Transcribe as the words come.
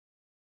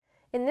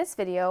In this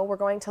video, we're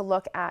going to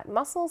look at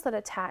muscles that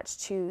attach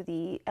to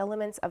the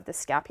elements of the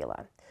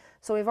scapula.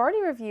 So we've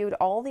already reviewed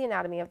all the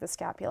anatomy of the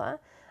scapula,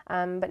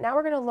 but now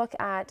we're going to look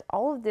at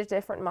all of the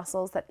different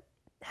muscles that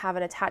have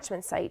an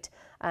attachment site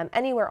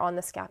anywhere on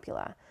the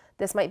scapula.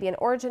 This might be an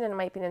origin and it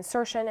might be an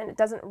insertion, and it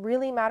doesn't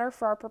really matter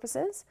for our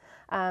purposes.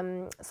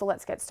 So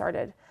let's get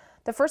started.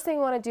 The first thing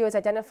we want to do is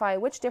identify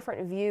which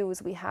different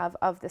views we have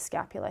of the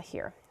scapula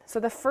here. So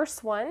the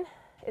first one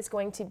is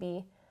going to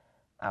be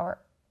our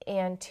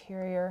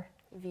anterior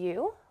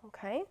view,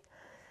 okay?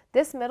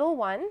 This middle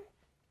one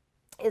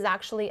is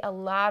actually a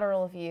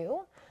lateral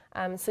view.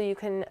 So you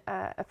can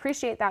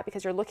appreciate that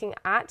because you're looking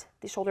at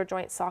the shoulder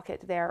joint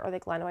socket there, or the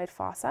glenoid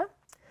fossa.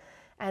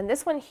 And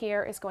this one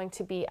here is going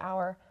to be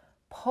our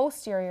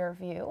posterior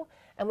view.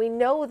 And we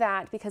know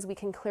that because we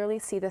can clearly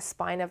see the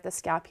spine of the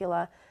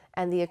scapula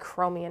and the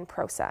acromion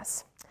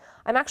process.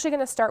 I'm actually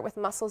going to start with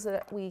muscles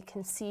that we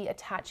can see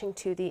attaching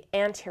to the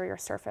anterior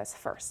surface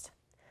first.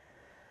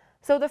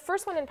 So the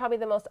first one, and probably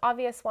the most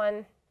obvious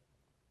one,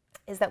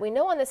 is that we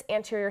know on this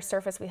anterior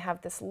surface we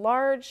have this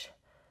large,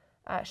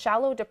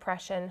 shallow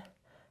depression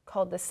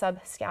called the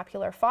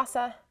subscapular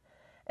fossa.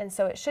 And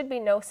so it should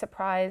be no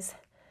surprise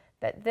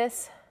that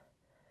this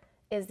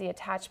is the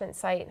attachment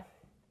site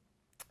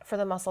for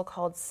the muscle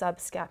called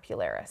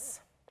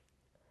subscapularis.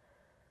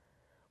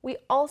 We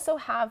also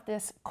have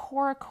this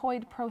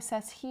coracoid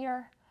process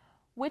here,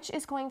 which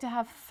is going to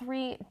have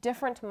three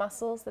different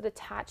muscles that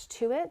attach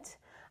to it.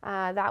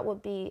 That will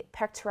be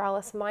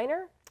pectoralis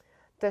minor,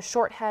 the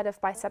short head of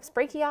biceps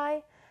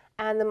brachii,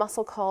 and the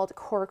muscle called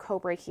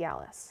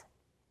coracobrachialis.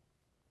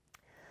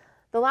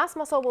 The last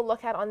muscle we'll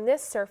look at on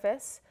this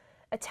surface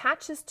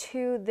attaches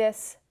to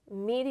this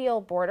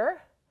medial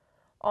border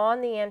on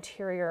the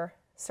anterior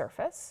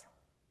surface,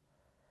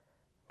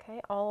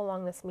 okay, all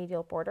along this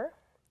medial border.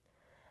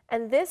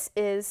 And this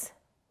is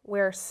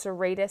where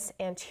serratus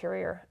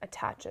anterior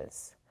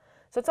attaches.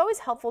 So it's always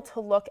helpful to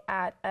look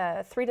at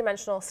a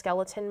three-dimensional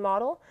skeleton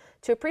model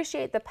to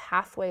appreciate the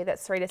pathway that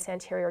serratus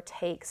anterior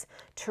takes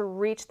to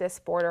reach this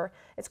border.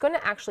 It's going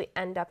to actually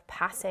end up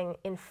passing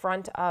in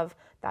front of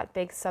that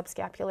big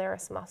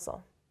subscapularis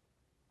muscle.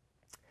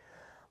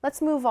 Let's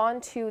move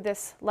on to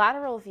this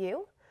lateral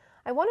view.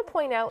 I want to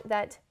point out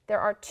that there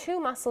are two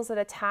muscles that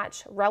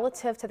attach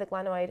relative to the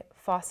glenoid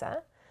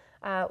fossa,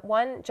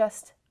 one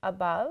just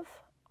above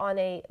on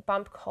a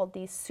bump called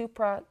the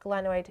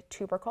supraglenoid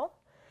tubercle,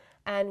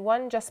 and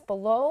one just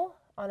below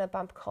on a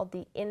bump called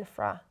the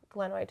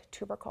infraglenoid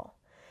tubercle.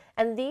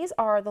 And these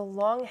are the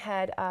long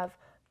head of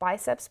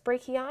biceps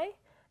brachii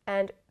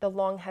and the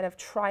long head of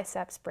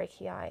triceps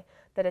brachii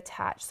that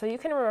attach. So you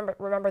can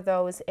remember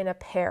those in a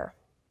pair.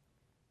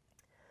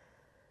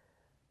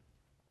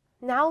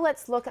 Now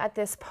let's look at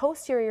this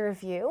posterior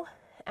view,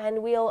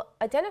 and we'll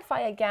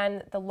identify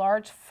again the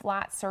large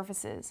flat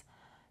surfaces.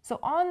 So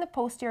on the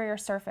posterior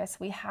surface,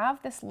 we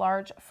have this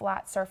large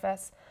flat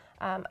surface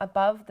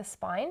above the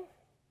spine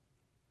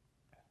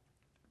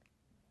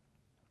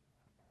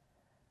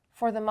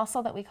for the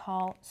muscle that we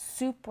call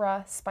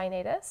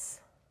supraspinatus.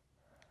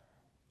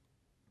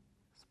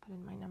 Let's put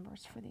in my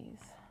numbers for these.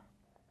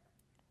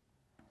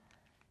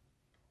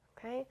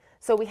 Okay,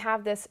 so we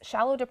have this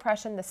shallow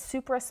depression, the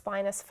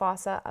supraspinous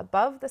fossa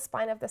above the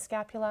spine of the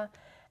scapula,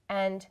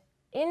 and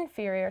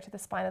inferior to the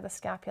spine of the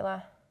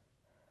scapula,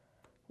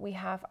 we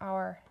have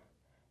our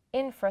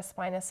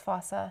infraspinous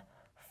fossa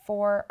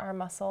for our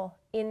muscle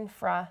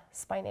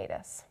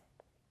infraspinatus.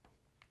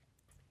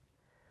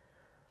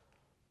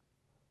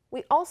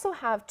 We also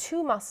have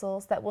two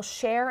muscles that will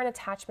share an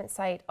attachment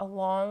site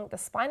along the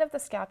spine of the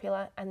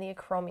scapula and the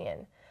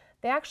acromion.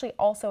 They actually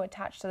also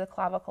attach to the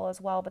clavicle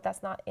as well, but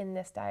that's not in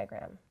this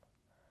diagram.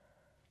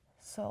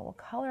 So we'll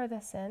color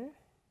this in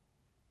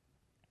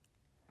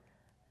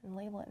and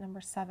label it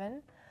number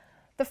 7.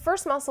 The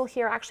first muscle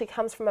here actually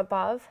comes from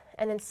above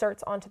and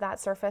inserts onto that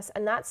surface,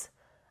 and that's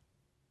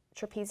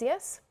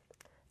trapezius.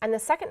 And the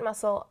second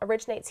muscle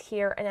originates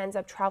here and ends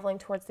up traveling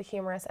towards the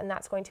humerus, and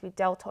that's going to be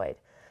deltoid.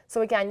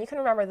 So again, you can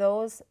remember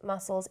those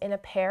muscles in a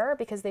pair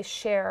because they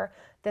share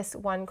this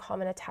one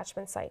common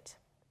attachment site.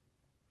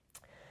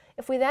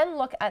 If we then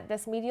look at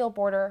this medial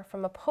border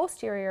from a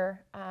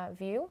posterior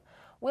view,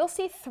 we'll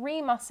see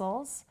three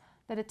muscles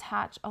that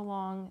attach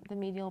along the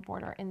medial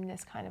border in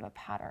this kind of a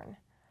pattern.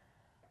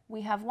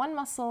 We have one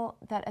muscle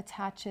that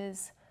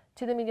attaches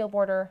to the medial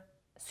border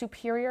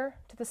superior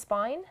to the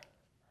spine,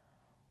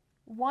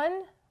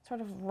 one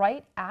sort of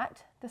right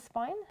at the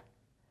spine,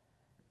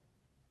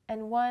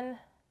 and one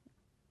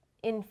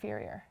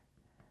inferior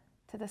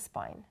to the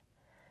spine.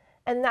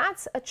 And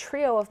that's a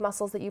trio of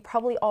muscles that you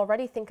probably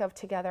already think of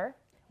together.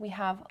 We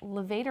have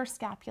levator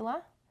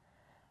scapula,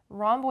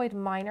 rhomboid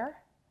minor,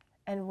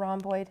 and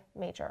rhomboid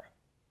major.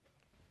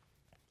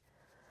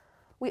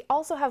 We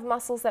also have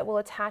muscles that will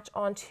attach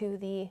onto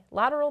the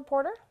lateral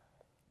border.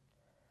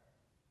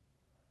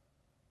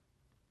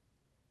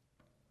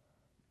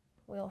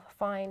 We'll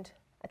find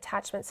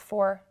attachments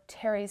for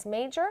teres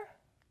major,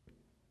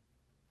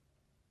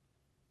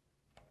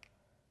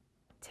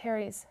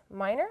 teres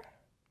minor,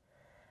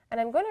 and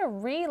I'm going to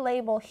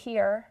relabel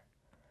here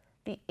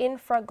the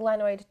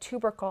infraglenoid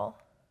tubercle,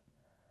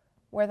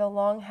 where the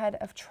long head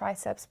of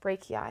triceps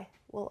brachii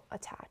will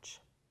attach.